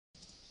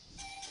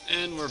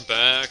And we're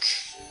back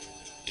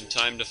in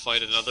time to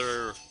fight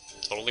another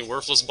totally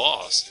worthless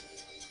boss.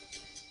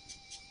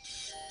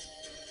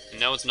 And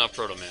now it's not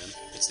Proto Man,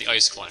 it's the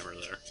Ice Climber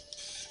there.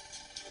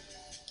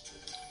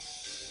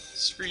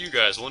 Screw you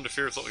guys, we'll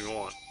interfere with what we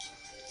want.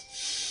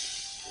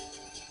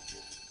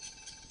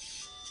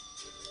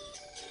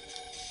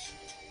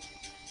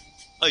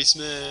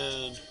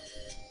 Iceman!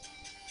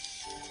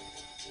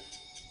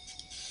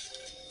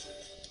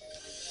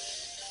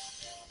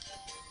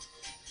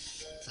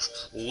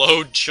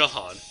 Load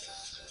Chod.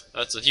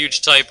 That's a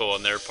huge typo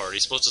on their part.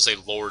 He's supposed to say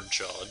Lord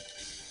Chod.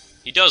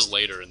 He does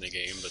later in the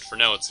game, but for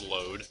now it's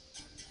Load.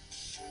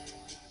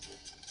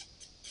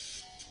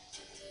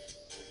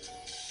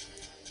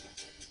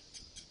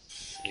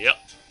 Yep.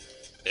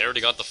 They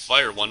already got the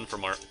fire one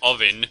from our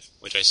oven,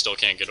 which I still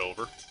can't get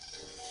over.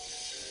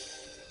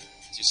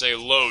 As you say,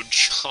 Load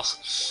Chod.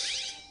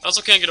 I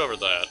also can't get over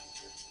that.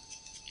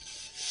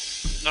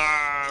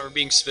 Nah, we're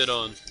being spit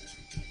on.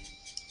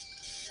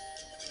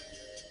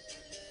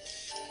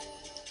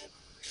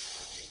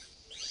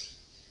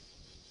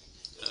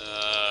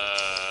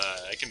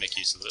 I can make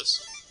use of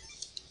this.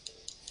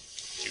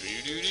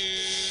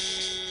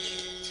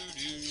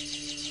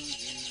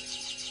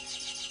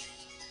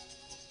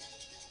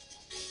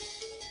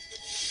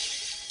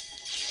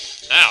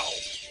 Ow!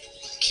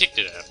 Kicked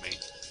it at me.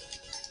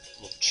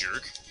 Little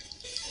jerk.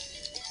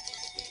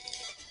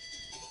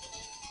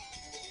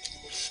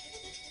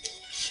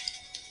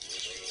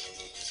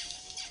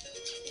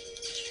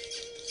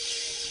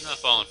 I'm not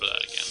falling for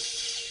that again.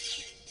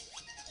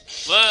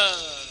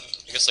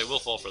 I guess I will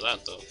fall for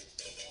that, though.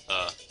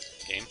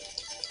 Game.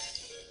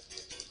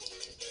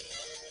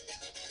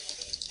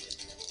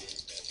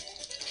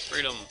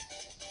 Freedom.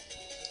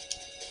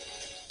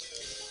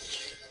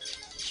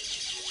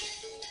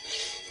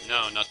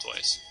 No, not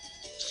twice.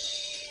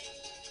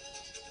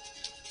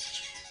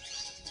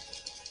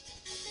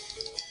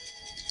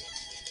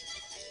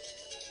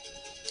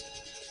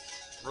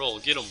 Roll,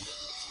 get him.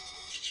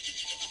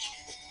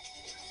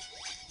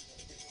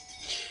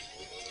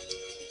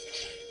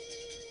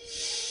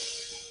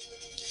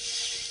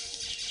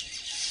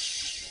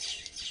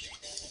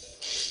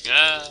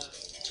 Ah,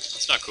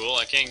 that's not cool.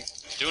 I can't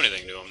do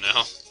anything to him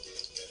now.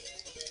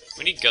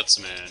 We need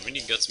Gutsman. We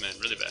need Gutsman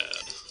really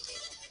bad.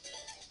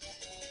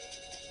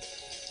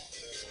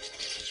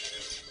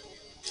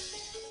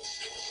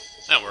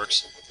 That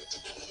works.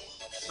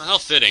 Well, how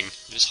fitting.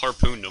 Just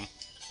harpooned him.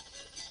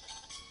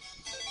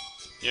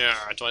 Yeah,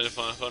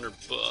 2,500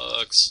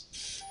 bucks.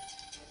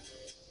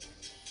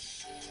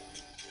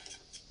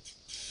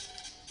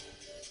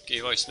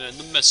 Gave Iceman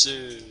the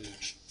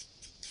message.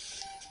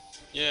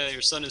 Yeah,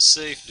 your son is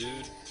safe,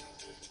 dude.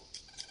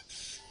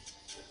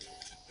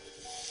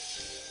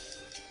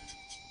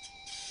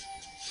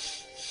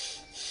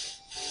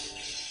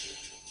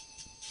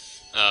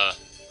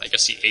 I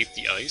guess he ate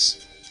the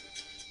ice.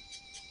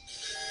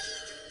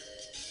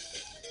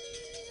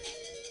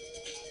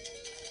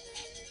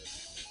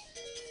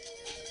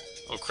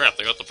 Oh crap,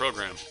 they got the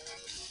program.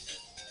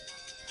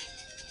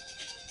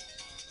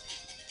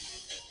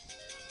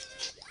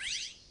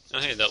 Oh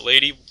hey, that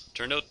lady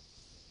turned out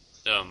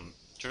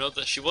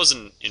that she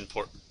wasn't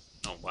important.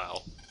 Oh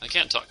wow, I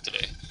can't talk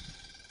today.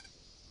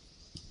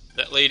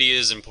 That lady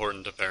is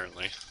important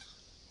apparently.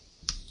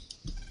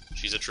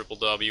 She's a triple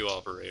W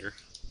operator.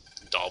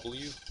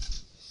 W?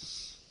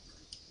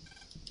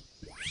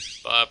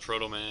 Bye,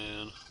 Proto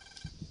Man.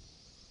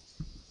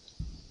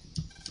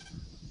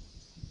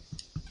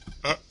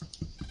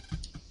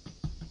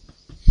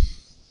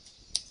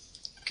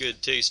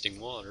 Good tasting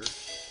water.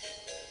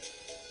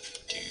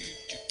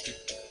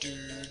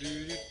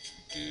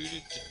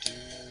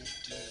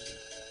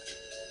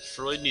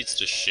 Freud needs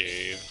to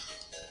shave.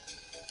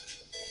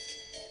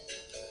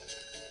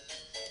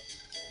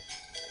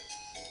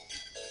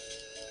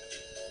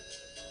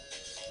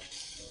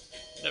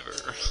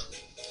 Never.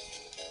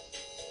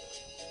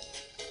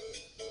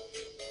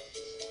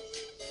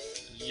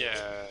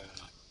 Yeah.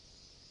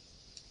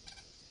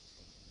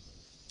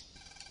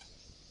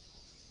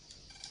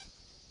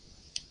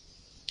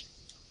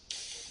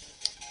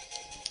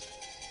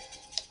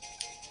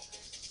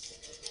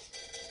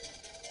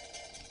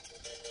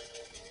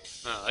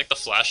 I like the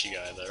flashy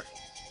guy there.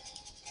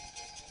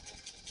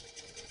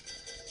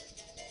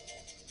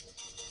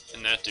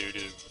 And that dude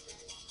who,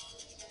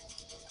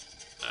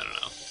 I don't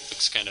know,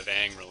 looks kind of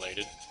Aang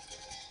related.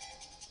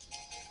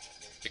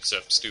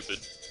 Except stupid.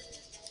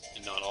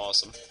 And not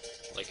awesome.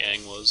 Like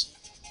Aang was.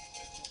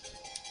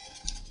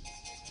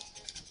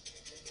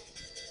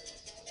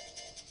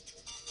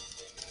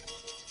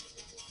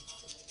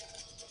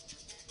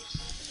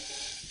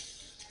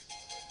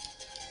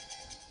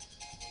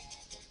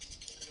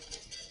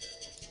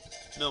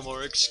 No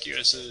more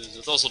excuses.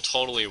 It's also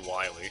totally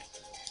wily.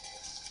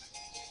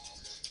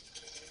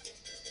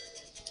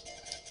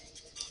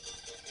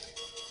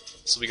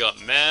 So we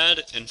got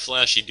Mad and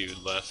Flashy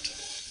Dude left.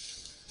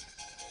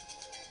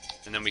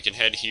 And then we can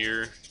head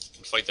here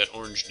and fight that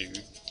orange dude.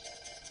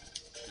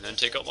 And then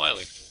take out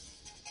Wily.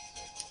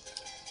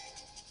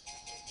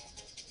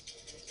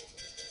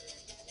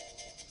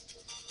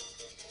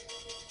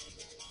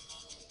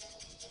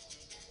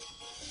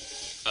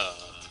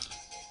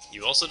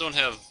 You also don't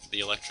have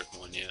the electric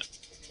one yet.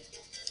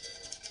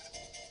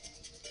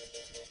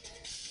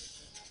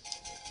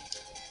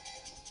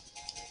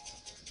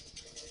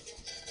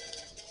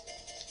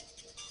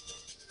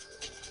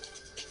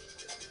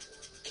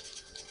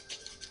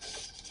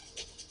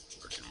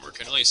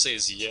 Working. All you say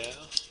is yeah.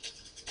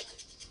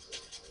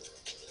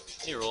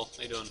 Hey, Roll.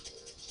 How you doing?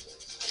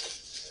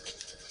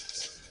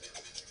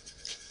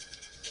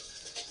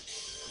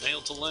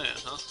 Nailed to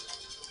land, huh?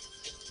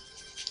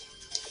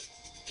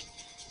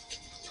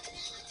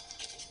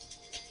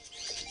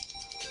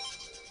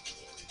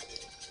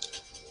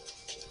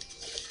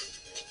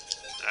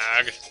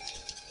 Ag.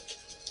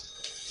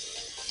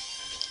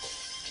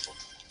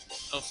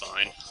 Oh,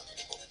 fine.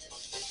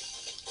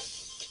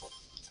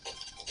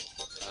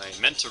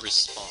 I meant to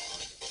respawn.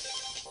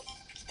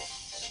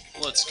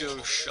 Let's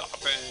go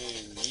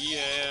shopping!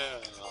 Yeah!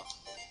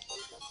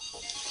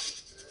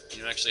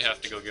 You actually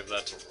have to go give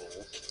that to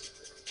Roll.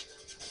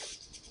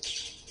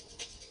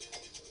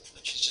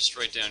 But she's just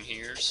right down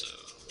here, so...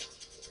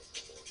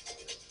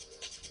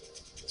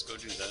 let's go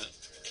do that.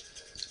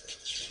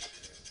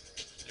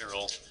 Here,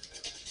 Roll.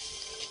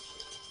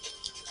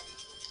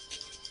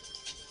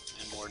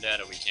 And more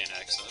data we can't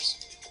access.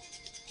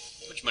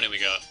 How much money we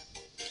got?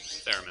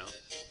 Fair amount.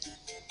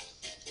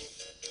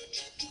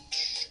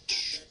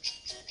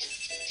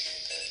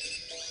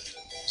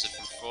 Is it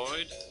from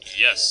Freud?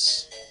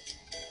 Yes!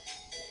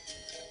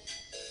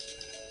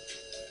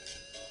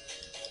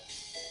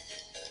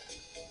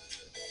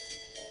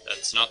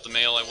 That's not the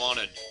mail I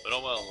wanted, but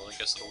oh well, I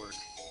guess it'll work.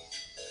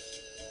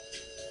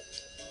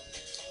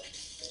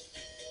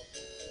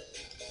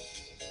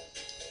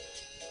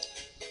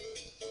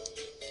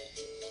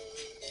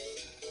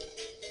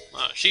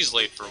 Ah, she's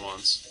late for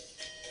once.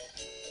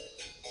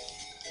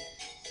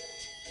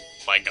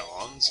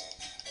 Bygones?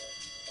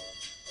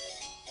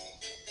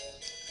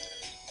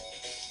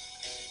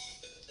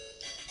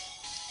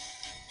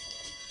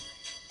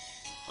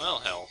 Well,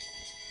 hell.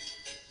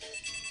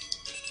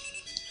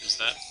 Is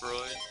that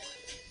Freud?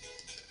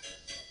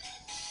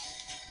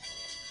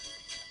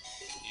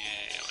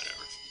 Yeah,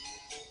 whatever.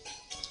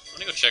 I'm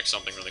gonna go check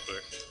something really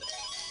quick.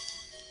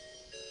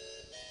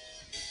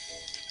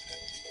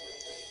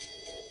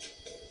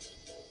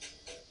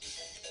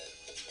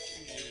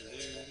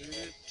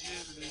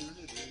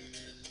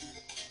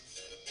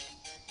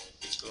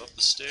 Let's go up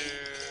the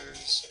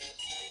stairs,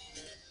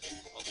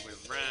 all the way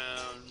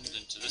around,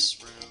 into this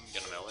room,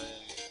 get on my way.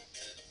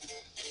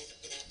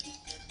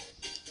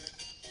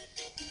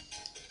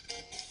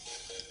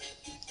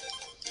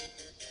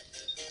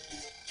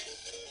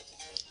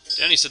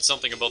 Danny said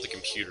something about the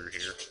computer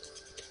here.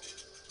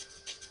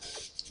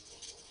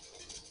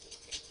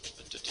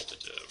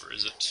 Where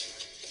is it?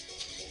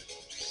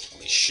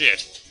 Holy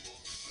shit.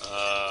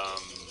 I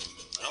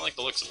don't like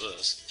the looks of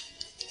this.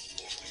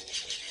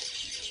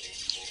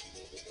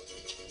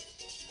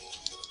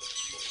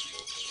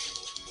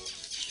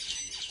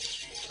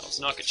 Let's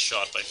not get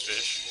shot by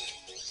fish.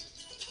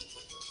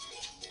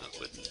 That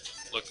wouldn't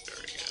look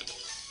very good.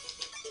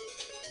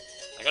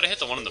 I gotta hit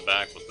the one in the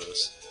back with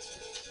this.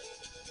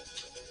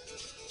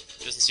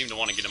 He doesn't seem to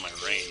want to get in my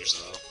range,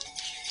 though.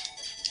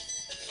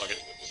 Fuck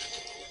it.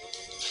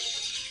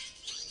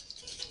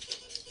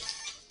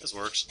 This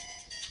works.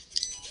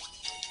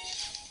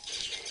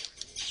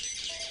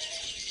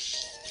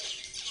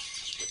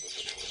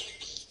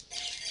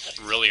 That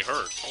really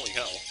hurt. Holy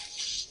hell.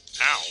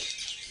 Ow.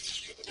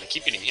 I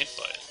keep getting hit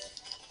by it.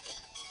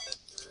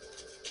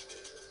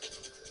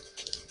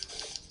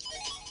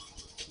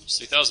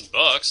 Just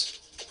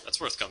 $3,000.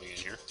 That's worth coming in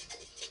here.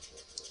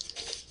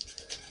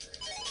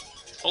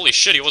 Holy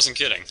shit, he wasn't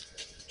kidding.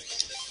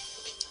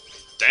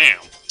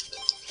 Damn.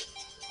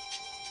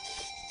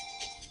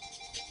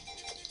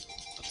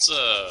 Let's,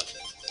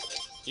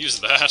 use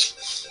that.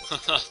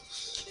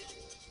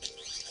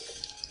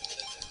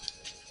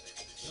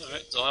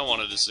 Alright, that's all I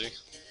wanted to see.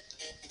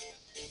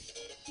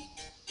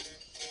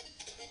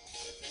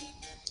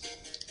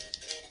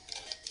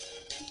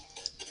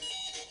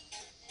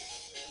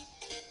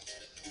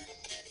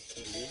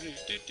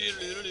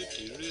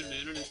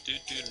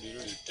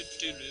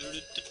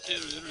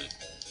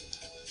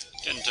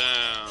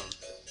 Dentown.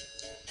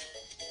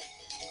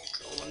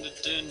 Going to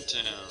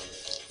Dentown.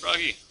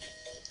 Froggy.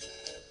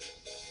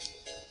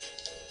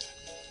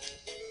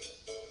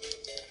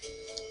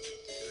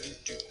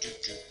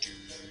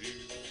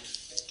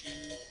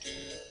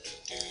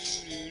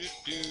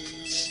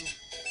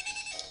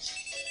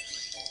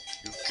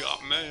 You've got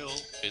mail.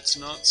 It's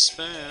not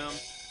spam.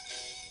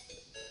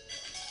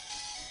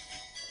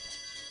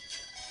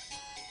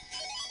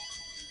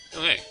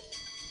 Oh, hey.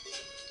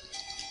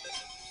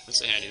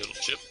 That's a handy little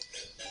chip.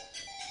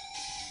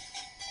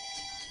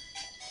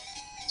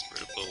 Let's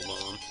put a little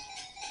on.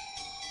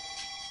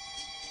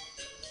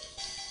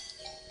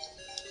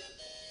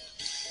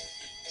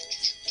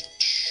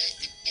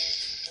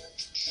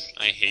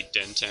 I hate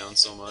Dentown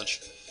so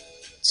much.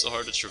 It's so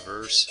hard to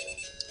traverse.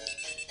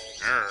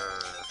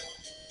 Arrgh.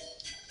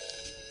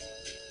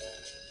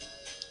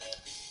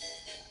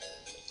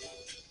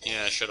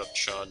 Yeah, shut up,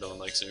 Chad. No one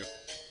likes you.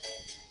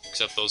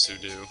 except those who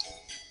do.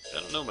 I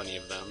don't know many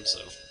of them, so...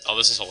 Oh,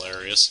 this is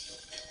hilarious.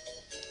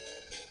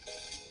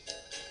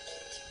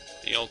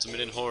 The Ultimate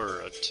in Horror,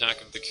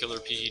 Attack of the Killer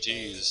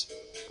PEGs.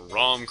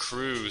 Rom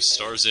Cruise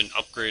stars in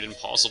Upgrade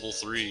Impossible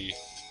 3.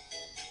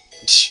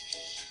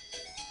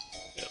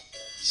 Yep.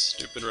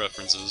 Stupid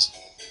references,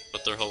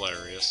 but they're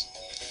hilarious.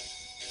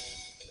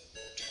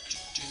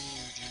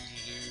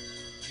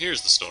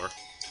 Here's the store.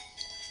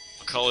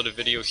 I'll call it a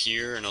video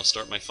here, and I'll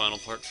start my final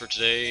part for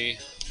today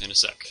in a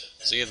sec.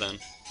 See you then.